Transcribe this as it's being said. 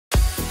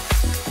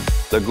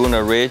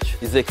Laguna Ridge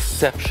is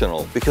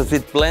exceptional because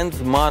it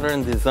blends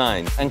modern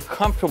design and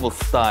comfortable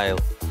style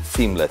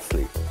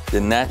seamlessly. The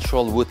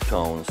natural wood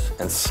tones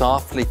and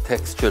softly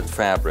textured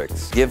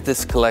fabrics give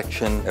this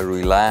collection a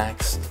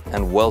relaxed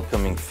and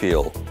welcoming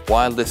feel,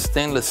 while the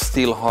stainless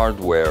steel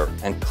hardware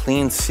and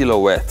clean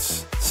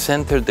silhouettes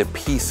center the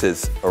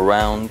pieces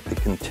around the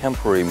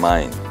contemporary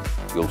mind.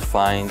 You'll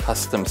find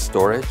custom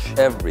storage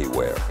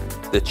everywhere.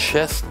 The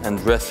chest and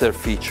dresser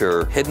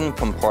feature hidden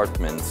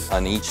compartments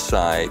on each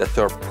side that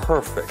are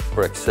perfect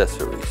for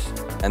accessories.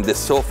 And the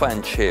sofa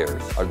and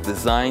chairs are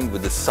designed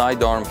with the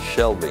sidearm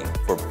shelving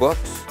for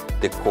books,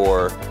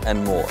 decor,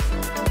 and more.